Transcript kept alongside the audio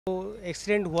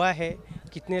Accident हुआ है,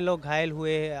 कितने लोग घायल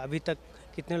हुए हैं अभी तक,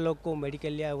 कितने लोग को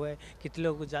मेडिकल लिया हुआ है, कितने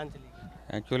लोग को जान चली?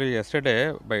 Actually,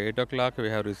 yesterday by 8 o'clock we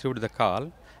have received the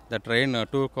call. The train,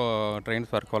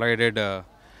 trains were collided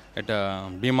at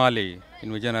Bimali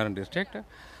in Vizianagaram district.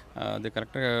 The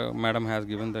collector madam has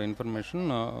given the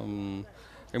information.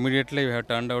 Immediately we have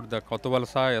turned out the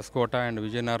Kottavalsa, Escota and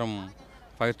Vizianagaram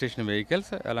fire station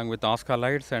vehicles along with Oscar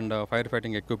lights and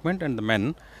firefighting equipment and the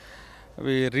men.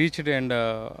 We reached and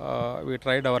we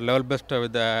tried our level best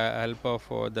with the help of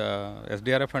the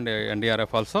SDRF and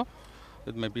NDRF also.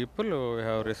 With my people, we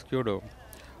have rescued,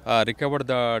 recovered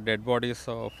the dead bodies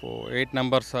of 8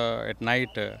 numbers at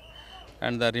night,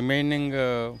 and the remaining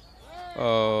 7.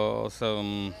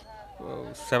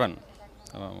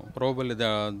 Probably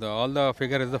all the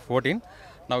figure is the 14.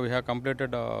 Now we have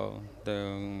completed the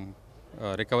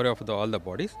recovery of all the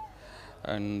bodies,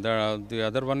 and the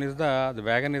other one is the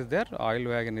wagon is there, oil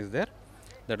wagon is there,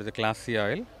 that is a Class C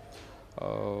oil.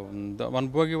 The one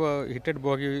bogie hitted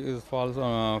bogie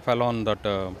fell on that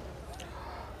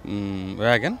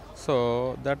wagon,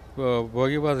 so that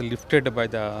bogie was lifted by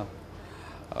the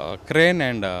crane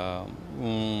and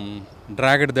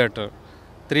dragged that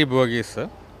 3 bogies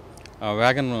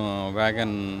wagon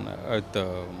with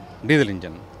diesel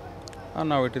engine. And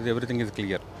now everything is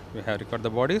clear. We have recorded the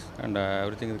bodies and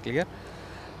everything is clear.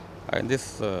 In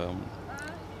this the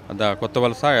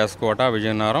Kottavalsa, Escota,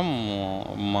 Vizianagaram,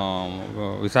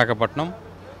 visakhapatnam,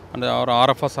 and our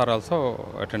RFS are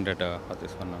also attended for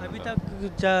this one. अभी तक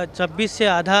 26 से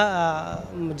आधा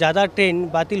ज़्यादा train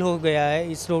बातिल हो गया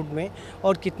है इस रोड में,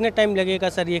 और कितने टाइम लगेगा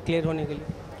सर ये क्लियर होने के लिए?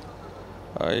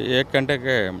 1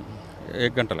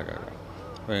 घंटा लगेगा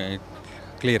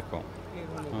क्लियर को.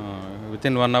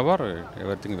 Within 1 hour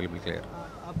everything will be clear.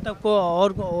 अब तक को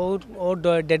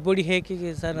और डेड बॉडी है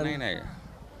कि सर? नहीं,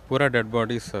 पूरा डेड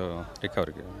बॉडीज रिकवर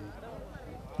किया.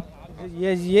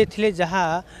 ये थिले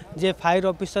जहाँ जे फायर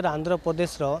ऑफिसर आंध्र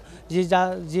प्रदेश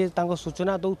जे तांको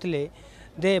सूचना दौले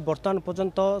दे वर्तमान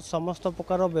पर्यंत समस्त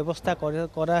प्रकार व्यवस्था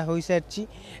करा हो सारी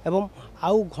एवं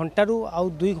आउ घंटारू आउ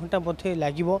 2 घंटा मध्य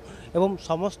लागिवो एवं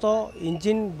समस्त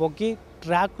इंजिन बगी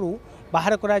ट्रक रु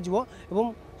बाहर करा जिवो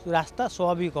एवं रास्ता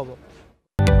स्वाभाविक होबो.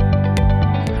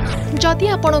 जदि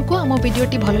आपंक आम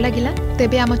भिडी भल लगा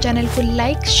तेब आम चैनल को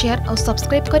लाइक शेयर और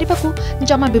सब्सक्राइब करने को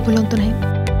जमा भी भूलु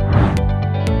नहीं.